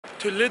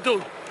to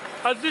Lidl.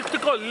 As if they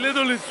got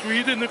Lidl in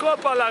Sweden, they got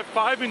about like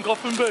 5 in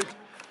Gothenburg.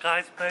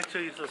 Guys, make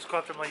sure you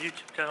subscribe to my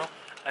YouTube channel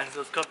and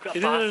subscribe to Abbas. He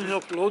didn't even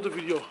upload the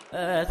video.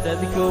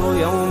 تذكر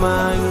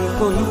يوما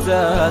كنت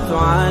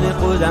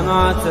تعانق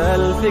دمعة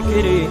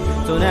الفكر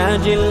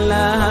تناجي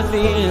الله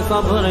في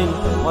صبر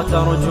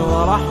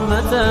وترجو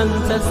رحمة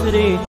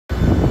تسري.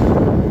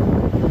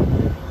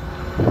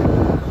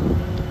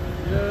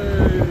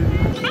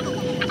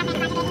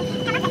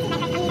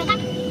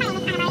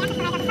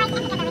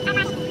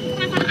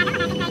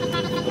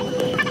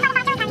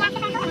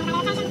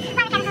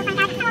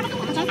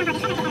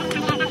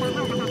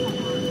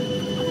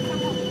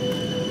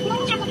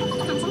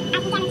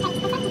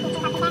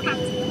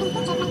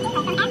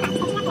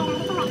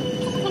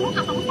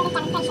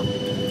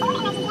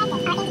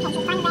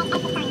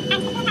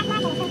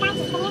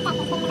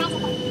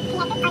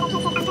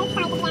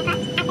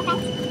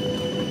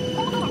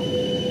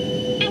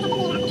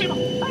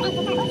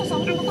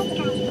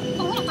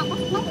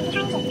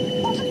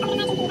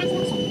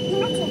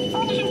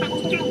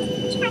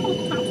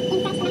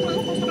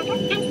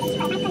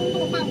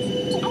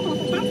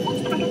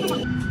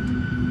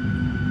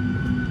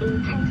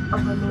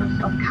 Of a loss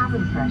of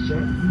cabin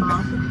pressure,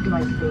 masks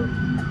like this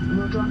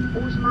will drop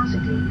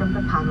automatically from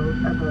the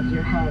panels above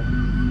your head.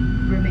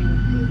 Remain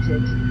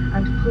seated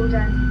and pull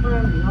down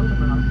firmly on the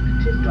mask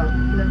to start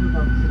the flow of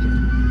oxygen.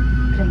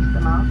 Place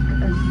the mask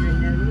over your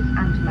nose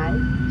and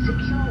mouth,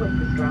 secure with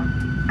the strap,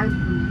 and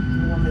breathe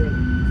normally.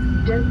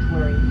 Don't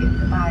worry if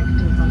the bag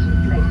does not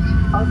inflate.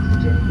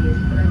 Oxygen is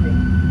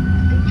flowing.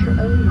 Fit your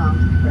own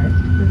mask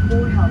first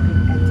before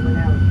helping anyone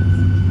else.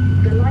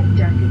 The life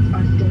jackets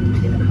are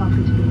stowed in a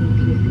pocket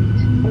beneath your seat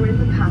or in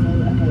the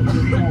panel above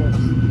your head.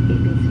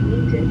 If it's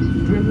needed,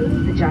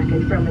 remove the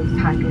jacket from its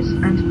packet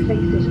and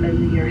place it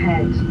over your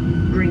head.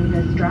 Bring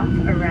the strap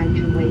around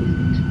your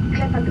waist,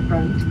 clip at the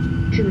front.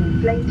 To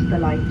inflate the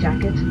life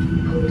jacket,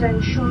 pull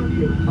down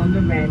sharply on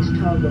the red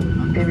toggle.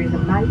 There is a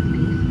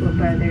mouthpiece for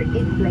further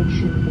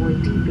inflation or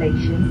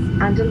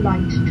deflation and a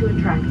light to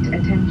attract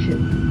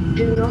attention.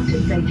 Do not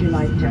inflate your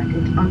life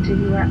jacket until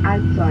you are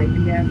outside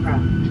the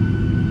aircraft.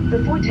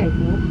 Before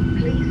takeoff,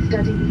 please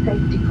study the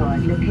safety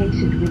card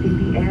located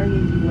within the area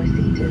you are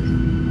seated,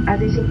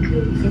 as it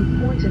includes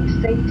important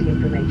safety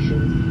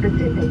information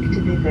specific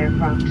to this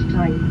aircraft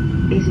type.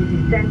 It is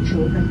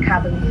essential that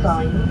cabin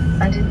signs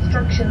and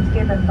instructions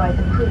given by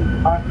the crew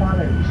are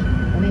followed.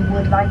 We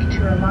would like to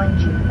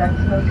remind you that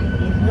smoking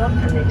is not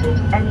permitted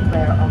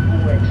anywhere on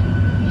board.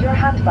 Your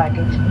hand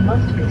baggage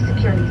must be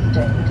securely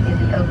stowed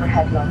in the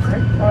overhead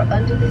locker or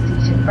under the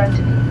seat in front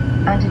of you,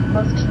 and it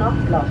must not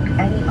block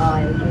any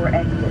aisle or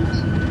exit.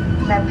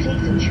 Now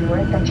please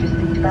ensure that your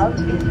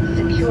seatbelt is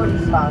securely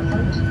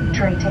fastened,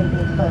 tray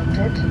table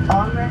folded,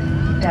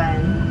 armrests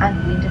down,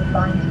 and window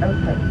blinds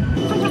open.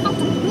 For your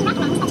safety, we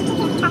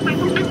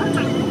recommend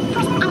that you keep your seatbelt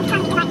fastened at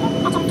all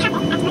times. Portable electronic devices such as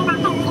tablets and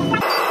mobile phones in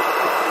flight.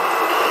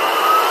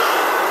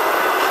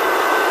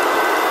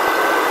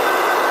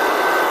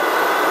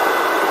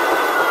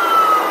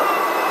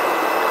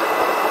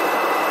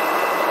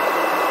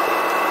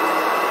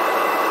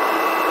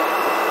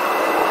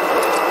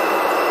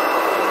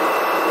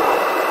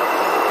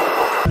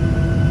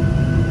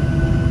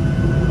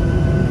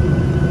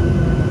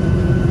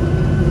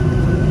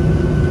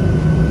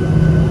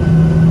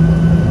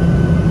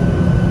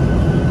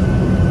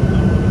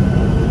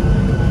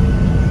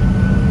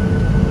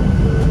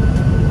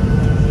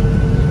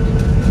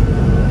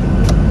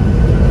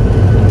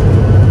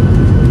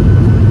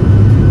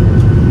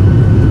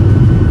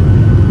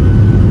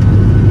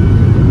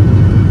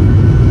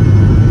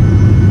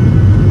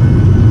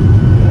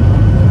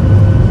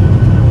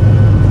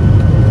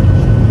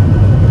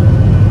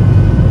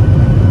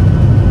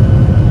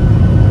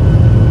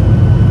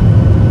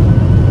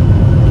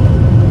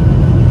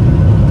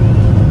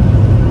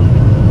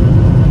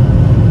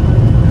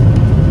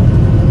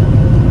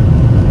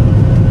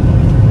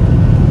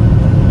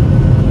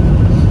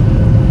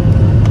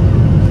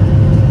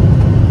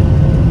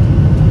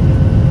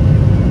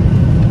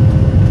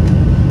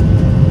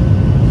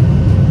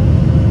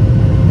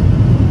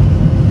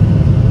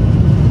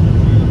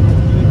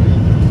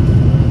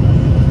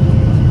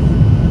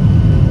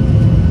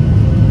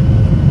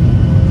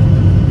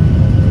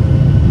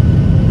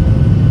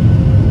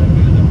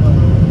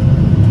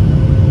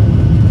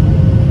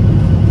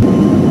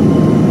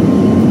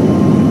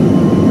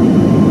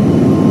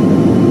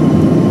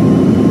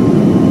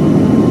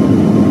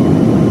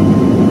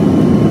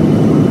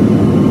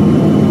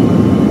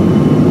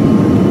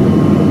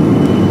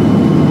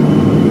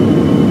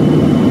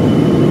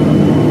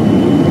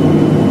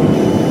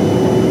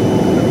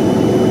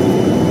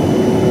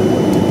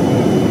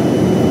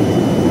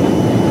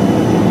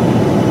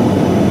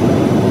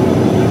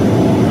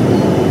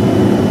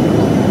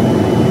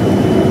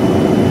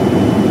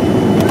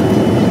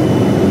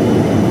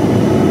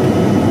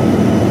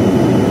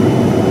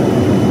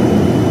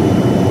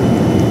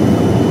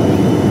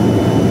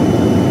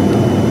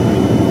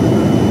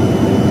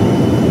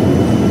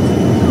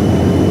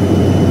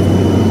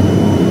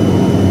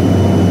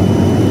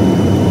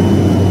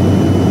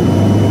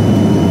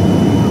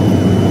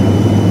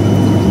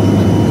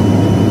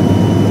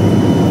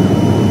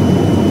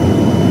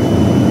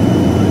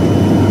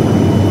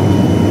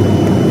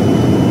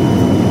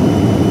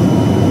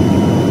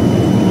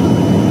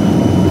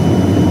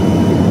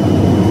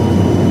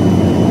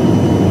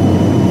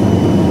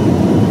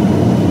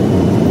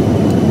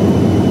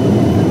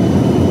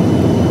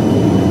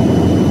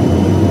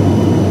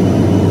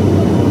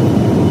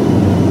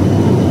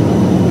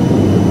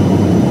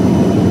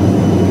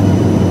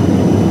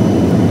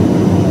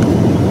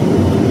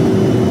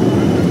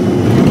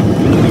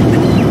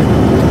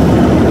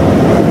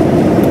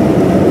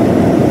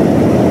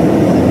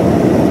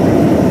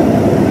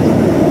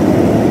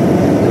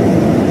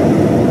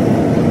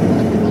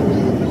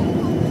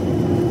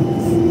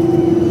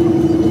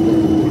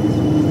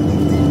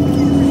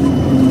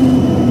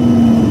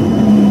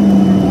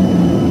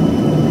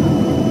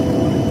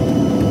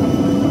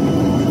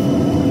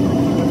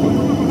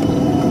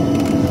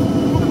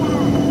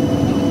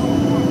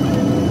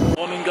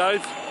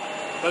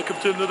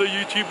 Welcome to another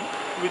YouTube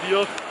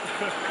video.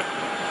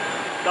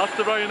 That's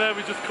the Ryanair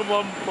we just come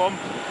on from,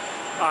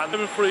 and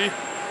I'm free.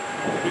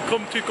 We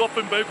come to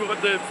Gothenburg, we've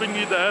got the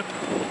thingy there.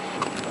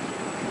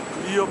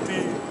 View of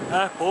the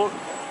airport.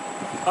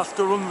 That's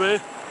the runway.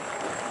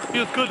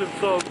 Feels good,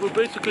 so we're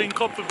basically in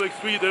Gothenburg,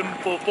 Sweden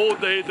for 4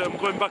 days. I'm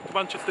going back to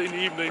Manchester in the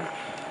evening.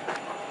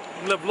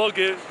 I'm gonna vlog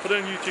it, put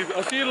it on YouTube.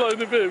 I'll see you lot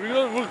in a bit.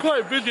 We're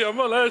quite busy, I'm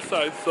on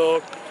airside,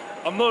 so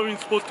I'm not even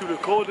supposed to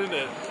record in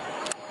it.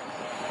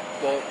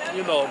 But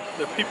you know,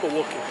 the people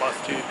walking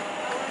past you,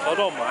 so I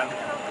don't mind.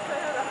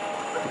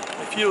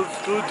 It feels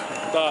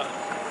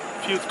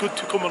good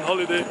to come on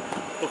holiday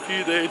for a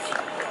few days.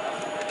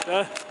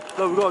 Yeah,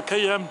 so we've got a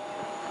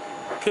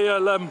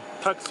KLM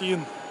taxi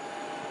in.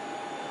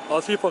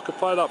 I'll see if I can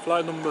find that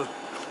flight number.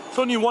 It's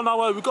only 1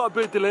 hour, we got a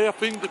bit of delay. I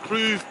think the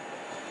crew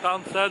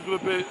downstairs were a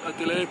bit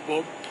delayed,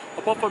 but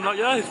apart from that,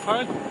 yeah, it's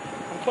fine.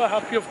 I'm quite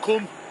happy I've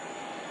come.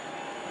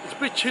 It's a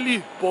bit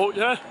chilly, but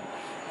yeah,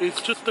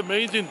 it's just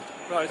amazing.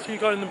 Right, see you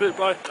guys in a bit,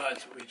 bye.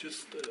 Guys, we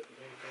just made it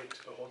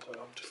to the hotel.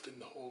 I'm just in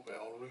the hallway,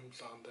 our room's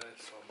down there,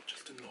 so I'm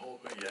just in the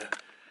hallway, yeah.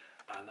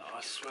 And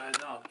I swear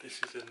now, this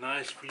is a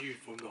nice view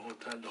from the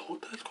hotel. The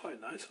hotel's quite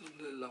nice,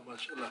 alhamdulillah,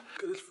 mashallah.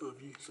 Look at this for a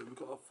view. So we've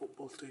got a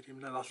football stadium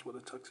there, that's what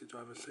the taxi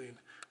driver's saying.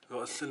 We've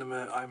got a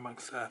cinema,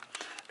 IMAX there.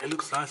 It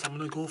looks nice. I'm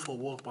gonna go for a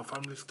walk. My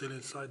family's still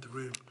inside the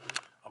room.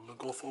 I'm gonna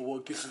go for a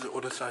walk. This is the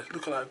other side.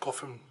 Look at that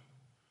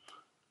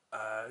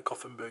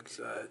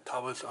Gothenburg's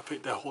towers. I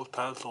think they're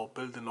hotels or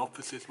building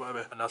offices,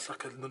 whatever. And that's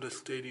like another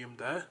stadium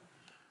there,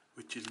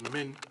 which is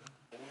mint.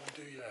 What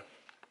we'll do, yeah,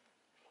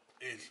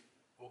 is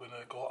we're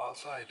gonna go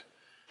outside.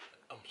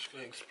 I'm just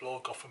gonna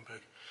explore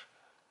Gothenburg.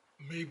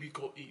 Maybe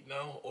go eat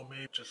now, or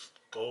maybe just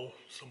go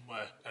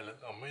somewhere. And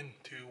I'm in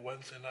to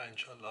Wednesday night,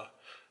 inshallah.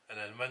 And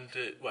then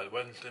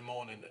Wednesday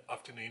morning,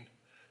 afternoon,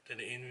 then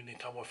the evening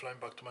time we're flying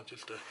back to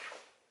Manchester.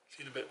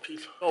 See you in a bit,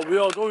 peace. So we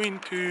are going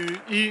to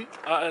eat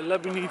at a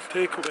Lebanese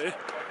takeaway.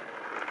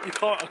 I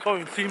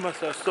can't even see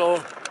myself,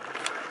 so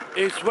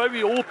it's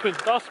very open.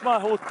 That's my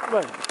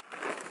hotel.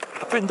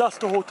 I think that's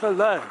the hotel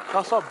there.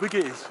 That's how big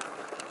it is.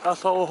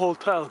 That's our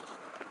hotel.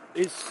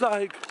 It's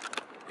like,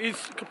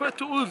 it's compared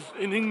to us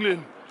in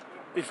England,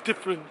 it's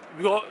different.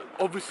 We got,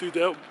 obviously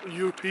they're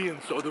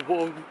Europeans, so the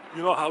world,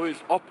 you know how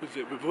it's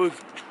opposite with us.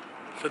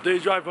 So they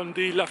drive on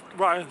the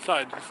right hand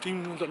side, the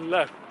steam one's on the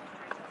left.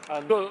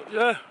 And so,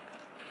 yeah,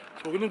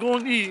 so we're gonna go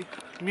and eat,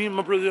 me and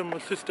my brother and my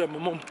sister and my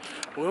mum.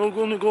 We're all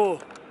gonna go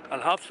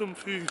and have some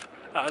food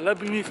at a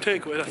Lebanese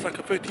takeaway. That's like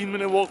a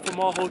 15-minute walk from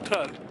our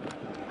hotel.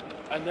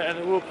 And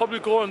then we'll probably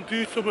go and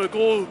do somewhere,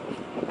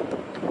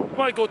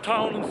 might go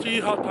town and see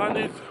how town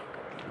is.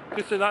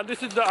 This and that.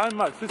 This is the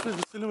IMAX, this is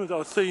the cinemas I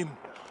was saying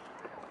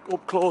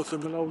up close,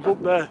 and when I was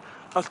up there,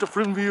 that's the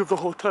front view of the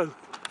hotel.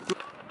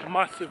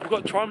 Massive, we've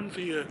got trams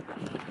here.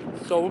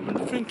 So what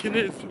I'm thinking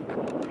is,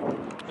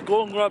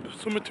 go and grab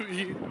something to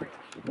eat,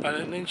 and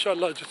then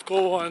inshallah just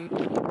go from there.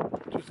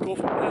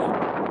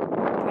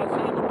 I'll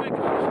see you in a bit,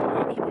 guys.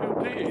 I'll keep you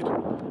updated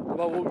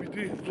about what we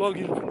do,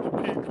 vlogging from the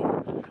people.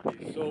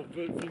 So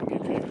thingy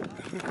view.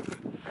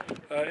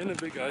 In a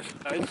bit, guys.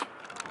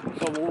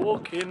 So we're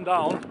walking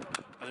down.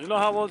 And you know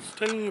how I was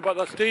telling you about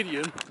that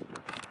stadium?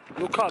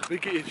 Look how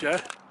big it is, yeah?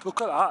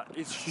 Look at that,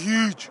 it's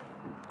huge.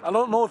 I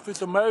don't know if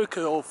it's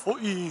America or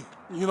footy,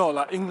 you know,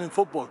 like England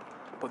football,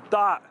 but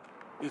that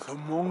is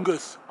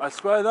humongous. I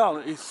swear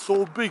down, it's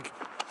so big.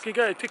 If you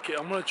get a ticket,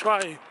 I'm gonna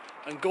try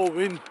and go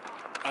in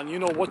and, you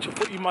know, watch a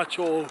footy match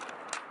or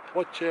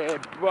watch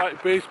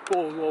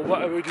baseball or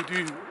whatever you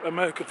do,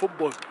 American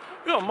football.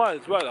 You know, might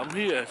as well, I'm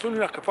here. It's only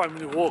like a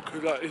 5-minute walk,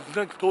 like, it's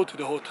next door to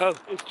the hotel.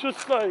 It's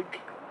just like,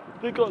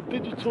 they got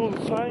digital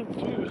signs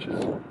too, which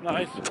is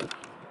nice.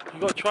 You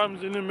got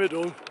trams in the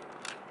middle.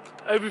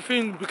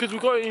 Everything, because we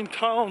got it in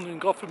town in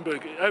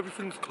Gothenburg,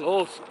 everything's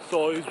close,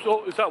 so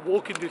it's at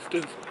walking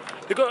distance.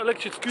 They got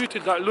electric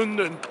scooters like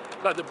London,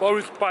 like the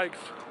Boris bikes,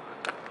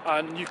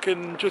 and you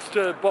can just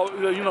you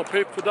know,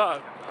 pay for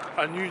that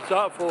and use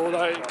that for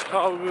like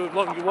however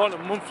long you want, a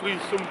monthly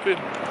something.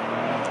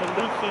 And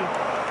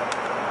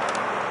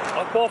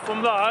apart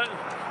from that,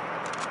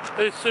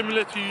 it's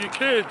similar to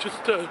UK,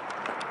 just a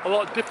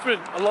lot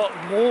different, a lot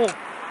more.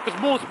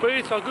 There's more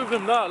space, I'll give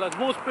them that. There's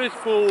more space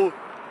to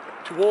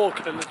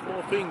walk, and there's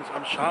more things.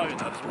 I'm shouting,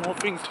 there's more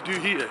things to do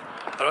here.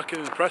 I reckon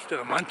in Preston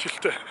and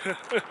Manchester.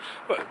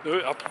 But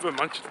I prefer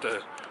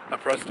Manchester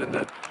and Preston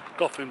than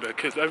Gothenburg,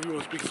 because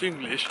everyone speaks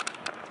English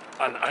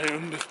and I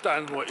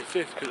understand what it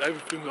says, because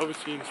everything's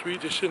obviously in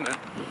Swedish, isn't it?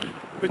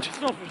 Which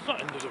is not, it's not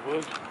the end of the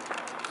world.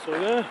 So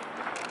yeah,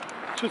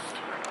 just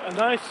a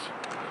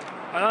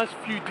nice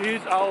few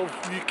days out of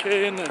UK,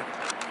 innit?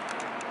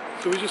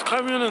 So we just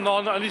carry on and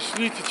on. I just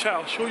need to check.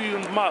 I'll show you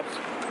on the maps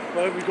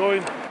where we're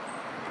going.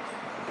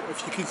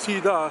 If you can see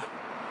that,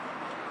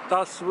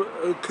 that's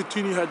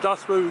continue here.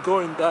 That's where we're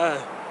going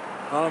there,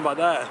 around about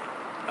there.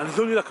 And it's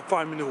only like a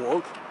 5-minute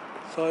walk,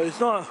 so it's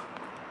not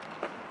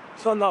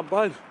that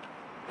bad.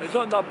 It's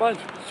not that bad.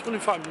 It's only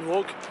a 5-minute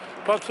walk.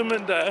 Grab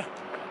something there,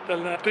 then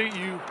update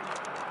you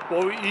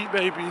what we eat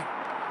maybe,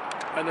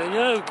 and then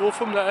yeah, go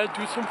from there,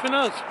 do something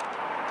else.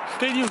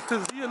 stadium's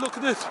still here, look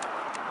at this.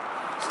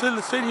 Still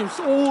the stadium,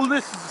 all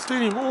this is the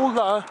stadium, all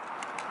that.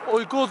 Oh,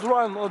 it goes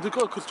around, oh, they've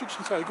got a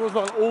construction site, it goes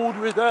around all the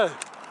way there.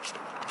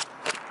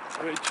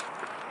 Which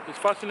is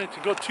fascinating,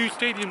 you've got two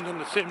stadiums on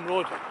the same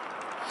road.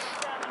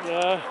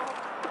 Yeah,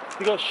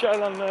 you got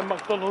Shell and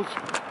McDonald's.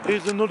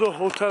 Here's another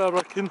hotel, I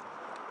reckon.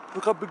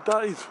 Look how big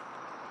that is.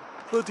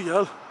 Bloody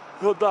hell,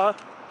 look at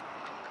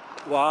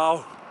that.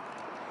 Wow.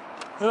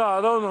 You know,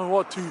 I don't know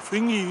what to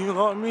thingy, you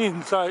know what I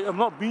mean? It's like, I'm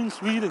not being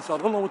Sweden, so I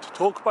don't know what to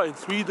talk about in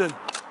Sweden.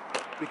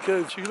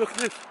 Because, you look at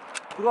this,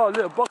 we've got a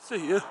little boxer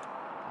here.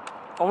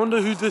 I wonder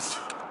who this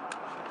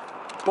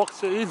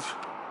boxer is.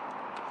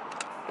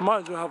 I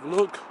might as well have a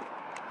look.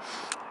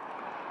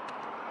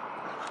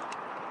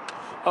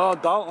 I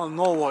doubt I'll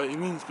know what it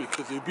means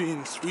because it'd be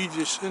in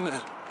Swedish, isn't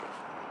it?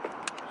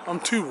 I'm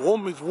too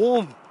warm, it's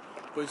warm,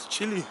 but it's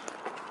chilly.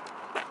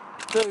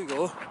 There you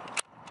go.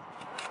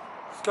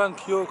 Scan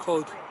QR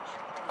code.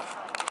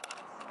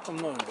 I'm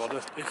not even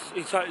bothered.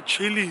 It's like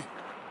chilly,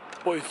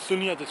 but it's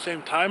sunny at the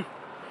same time,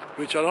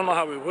 which I don't know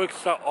how it works.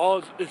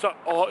 It's like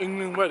our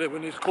England weather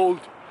when it's cold,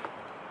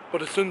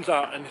 but the sun's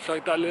out, and it's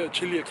like that little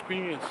chilly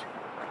experience.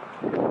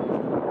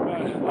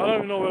 Right, I don't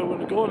even know where we're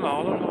going to go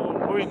now. I don't know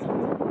where I'm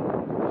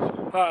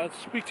going. Right, I'll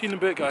speak to you in a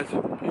bit, guys.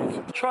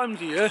 Please. Trams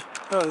here.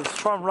 There's a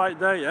tram right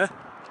there, yeah.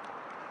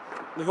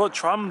 They've got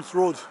trams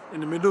road in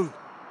the middle.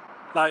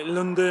 Like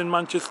London,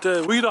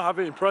 Manchester. We don't have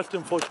it in Preston,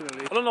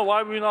 unfortunately. I don't know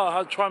why we not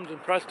had trams in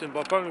Preston,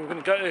 but apparently we're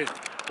going to get it.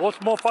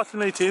 What's more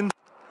fascinating,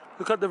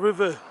 look at the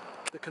river,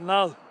 the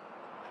canal.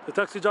 The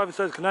taxi driver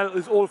says the canal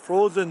is all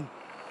frozen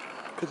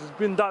because it's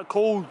been that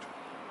cold.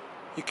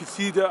 You can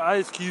see the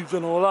ice cubes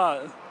and all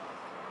that.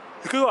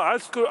 You can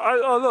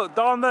oh look,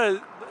 down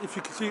there, if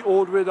you can see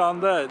all the way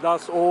down there,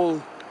 that's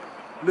all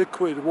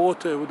liquid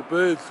water with the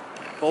birds.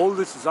 All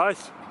this is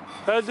ice.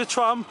 There's the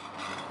tram.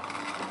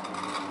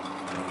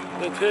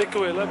 The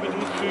takeaway,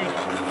 Lebanese food.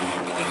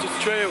 It's just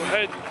straight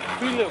ahead.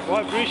 Feel the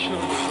vibration on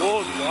the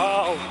road,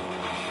 wow.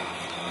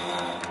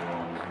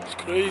 It's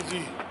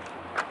crazy.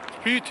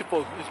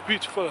 It's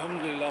beautiful,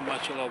 alhamdulillah,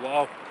 mashallah,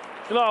 wow.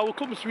 You know, I will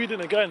come to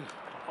Sweden again.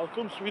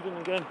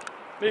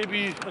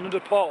 Maybe another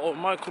part, or I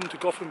might come to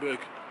Gothenburg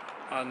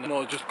and, you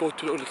know, just go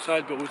to the other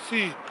side, but we'll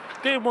see.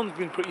 Day one's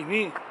been pretty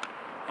neat.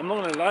 I'm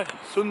not gonna lie,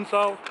 sun's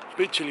out, it's a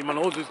bit chilly, my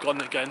nose is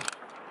gone again.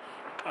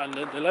 And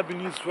the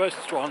Lebanese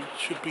restaurant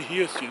should be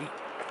here soon,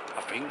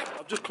 I think.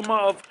 I've just come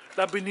out of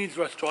Lebanese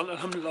restaurant,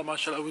 alhamdulillah,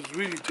 mashallah, it was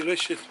really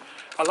delicious.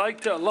 I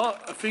liked it a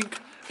lot. I think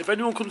if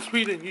anyone comes to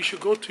Sweden, you should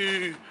go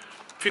to,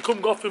 if you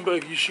come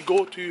Gothenburg, you should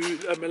go to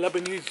a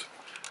Lebanese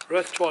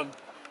restaurant.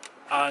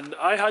 And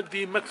I had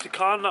the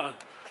Mexicana,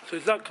 so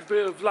it's like a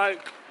bit of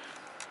like,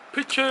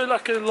 picture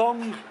like a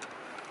long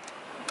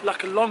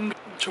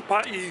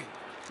chapati,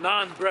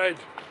 naan bread.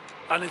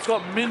 And it's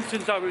got mint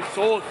inside with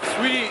sauce,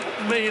 sweet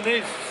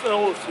mayonnaise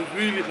sauce, it's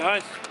really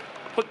nice.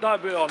 Put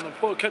that bit on and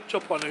put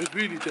ketchup on, it was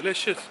really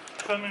delicious.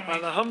 And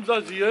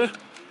Hamza's here.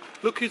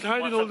 Look, he's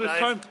hiding all this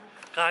time.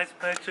 Guys,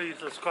 make sure you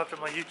subscribe to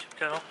my YouTube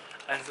channel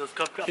and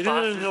subscribe to Abbas. He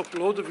didn't even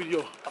upload the video.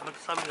 I'm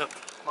just having a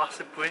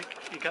massive break,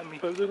 you get me?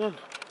 Where's it on?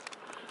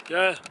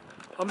 Yeah.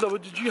 Hamza,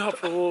 what did you have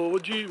for,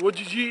 what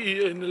did you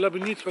eat in the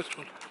Lebanese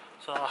restaurant?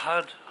 So I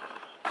had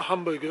a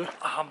hamburger.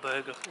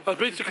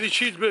 Basically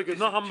cheeseburger,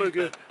 not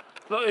hamburger.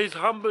 No, it's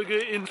hamburger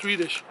in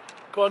Swedish.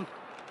 Go on.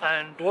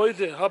 And what is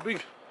it? How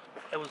big?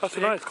 It was That's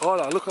big. a nice car,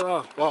 that. Look at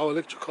that. Wow,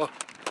 electric car.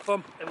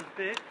 Come. It was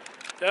big.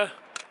 Yeah.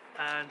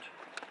 And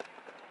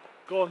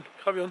go on,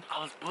 carry on.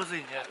 I was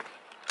buzzing, yeah.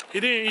 He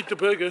didn't eat the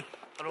burger,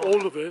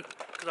 all of it.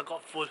 Because I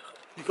got full.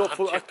 You got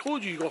full. I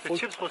told you got full.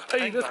 The chips was hey,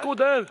 peng, let's right? go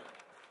there.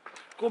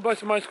 Go and buy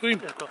some ice cream.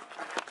 Yeah, go.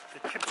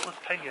 The chips was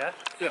peng, yeah?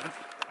 Yeah.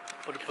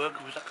 But the burger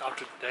was like out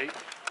of date.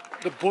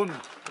 The bun.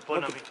 The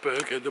bun, not the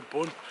burger, the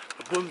bun.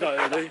 The bun's out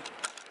of date.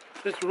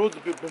 This road's a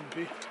bit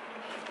bumpy.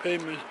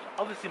 Payment.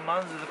 Obviously,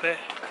 man's is a bit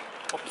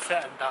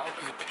upset and that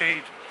because he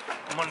paid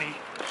money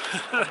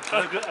and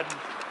burger and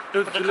it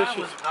was but delicious. The guy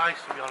was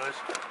nice, to be honest.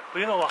 But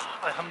you know what?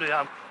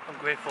 Alhamdulillah, I'm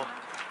grateful.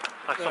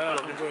 Like yeah,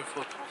 I'm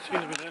grateful. See you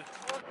in a minute.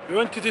 We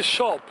went to this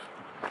shop,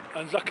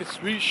 and it's like a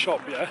sweet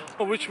shop, yeah.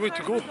 Oh, which way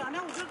to go?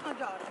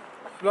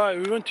 Right,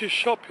 we went to a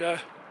shop, yeah.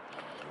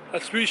 A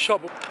sweet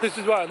shop. This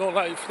is why I don't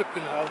like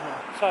flipping out,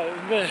 man. It's like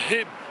I'm getting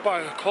hit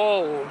by a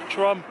car or a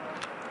tram.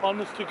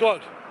 Honest to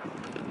God.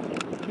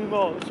 You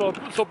know, so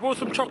I bought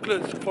some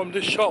chocolates from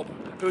this shop.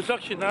 It was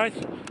actually nice.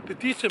 The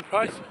decent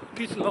price,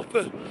 decent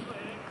offer.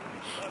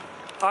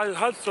 I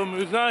had some, it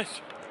was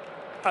nice.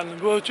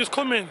 And we were just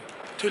coming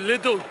to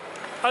Lidl.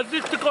 As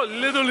if they got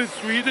Lidl in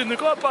Sweden, they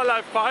got about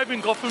like 5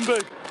 in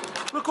Gothenburg.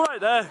 Look right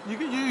there,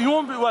 you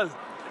won't be, well,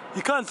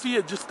 you can't see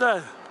it, just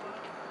there.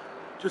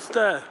 Just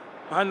there,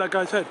 behind that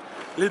guy's head.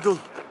 Lidl.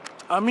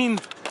 I mean,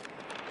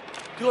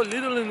 you got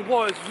Lidl in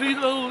what? Is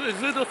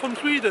Lidl from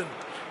Sweden?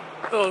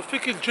 I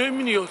think it's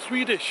Germany or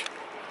Swedish.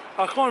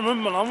 I can't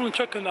remember, I'm gonna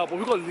check on that, but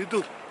we got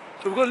Lidl.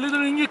 So we got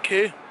Lidl in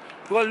UK,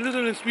 we got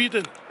Lidl in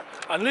Sweden.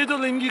 And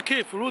Lidl in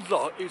UK for us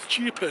lot is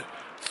cheaper.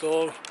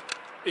 So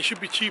it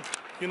should be cheap,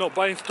 you know,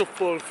 buying stuff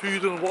for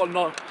food and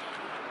whatnot.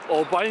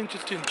 Or buying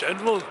just in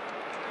general.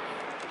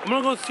 I'm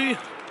gonna go see.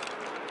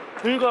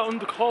 We got on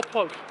the car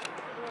park,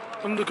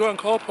 underground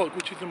car park,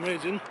 which is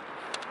amazing.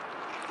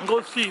 I'm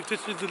gonna see if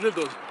this is the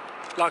Lidl,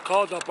 like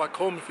ours are back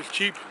home, if it's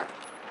cheap.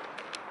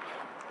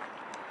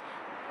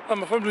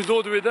 And my family's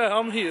all the way there.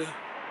 I'm here,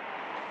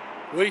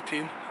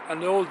 waiting,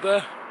 and they're all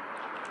there.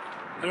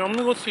 And I'm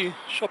gonna go see,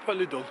 shop at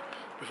Lidl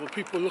before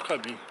people look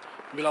at me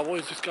and be like, what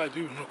is this guy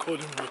doing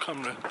recording with a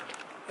camera?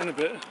 In a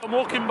bit. I'm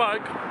walking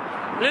back.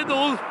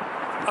 Lidl,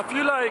 I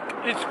feel like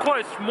it's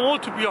quite small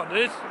to be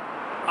honest,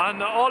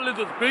 and our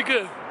Lidl's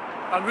bigger,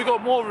 and we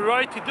got more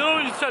variety. They don't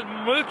really sell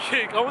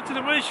milkshake. I wanted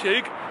a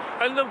milkshake,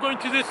 ended up going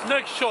to this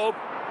next shop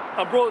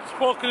and brought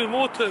sparkling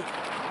water.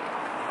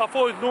 I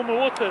thought it was normal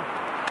water.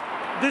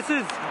 This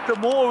is the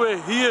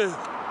motorway here,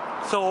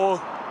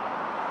 so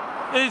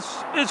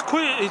it's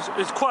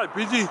quite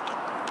busy.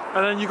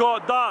 And then you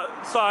got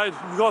that side,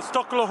 you got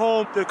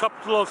Stockholm, the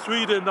capital of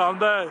Sweden down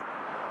there.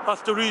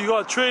 That's the reason. You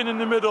got a train in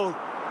the middle.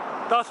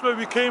 That's where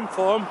we came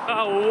from.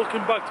 Now we're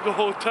walking back to the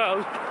hotel,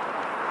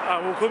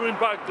 and we're coming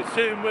back the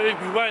same way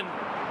we went.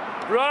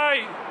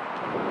 Right,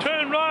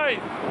 turn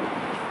right,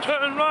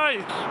 turn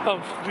right.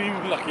 I'm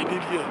screaming like an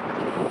idiot.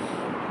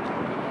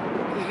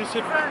 This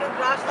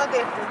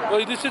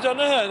is on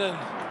here then.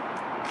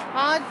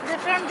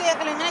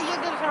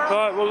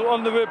 Right, well,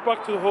 on the way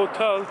back to the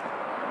hotel.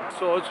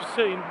 So I was just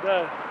saying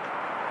there,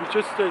 it's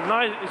just a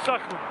nice. It's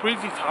like a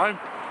busy time.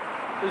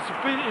 It's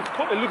busy.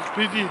 It looks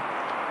busy,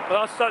 but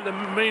that's like the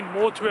main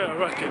motorway, I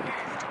reckon.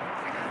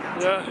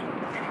 Yeah.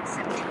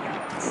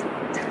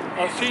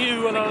 I'll see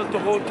you when I'm at the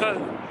hotel.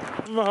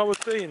 Remember how I was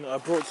saying I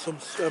brought some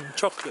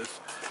chocolates.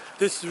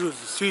 This was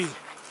sweet.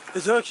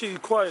 It's actually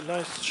quite a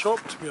nice shop,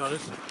 to be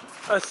honest.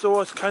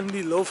 SOS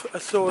Candy, love.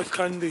 SOS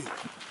Candy.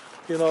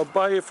 You know,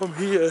 buy it from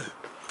here.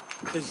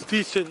 It's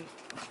decent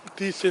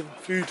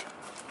food.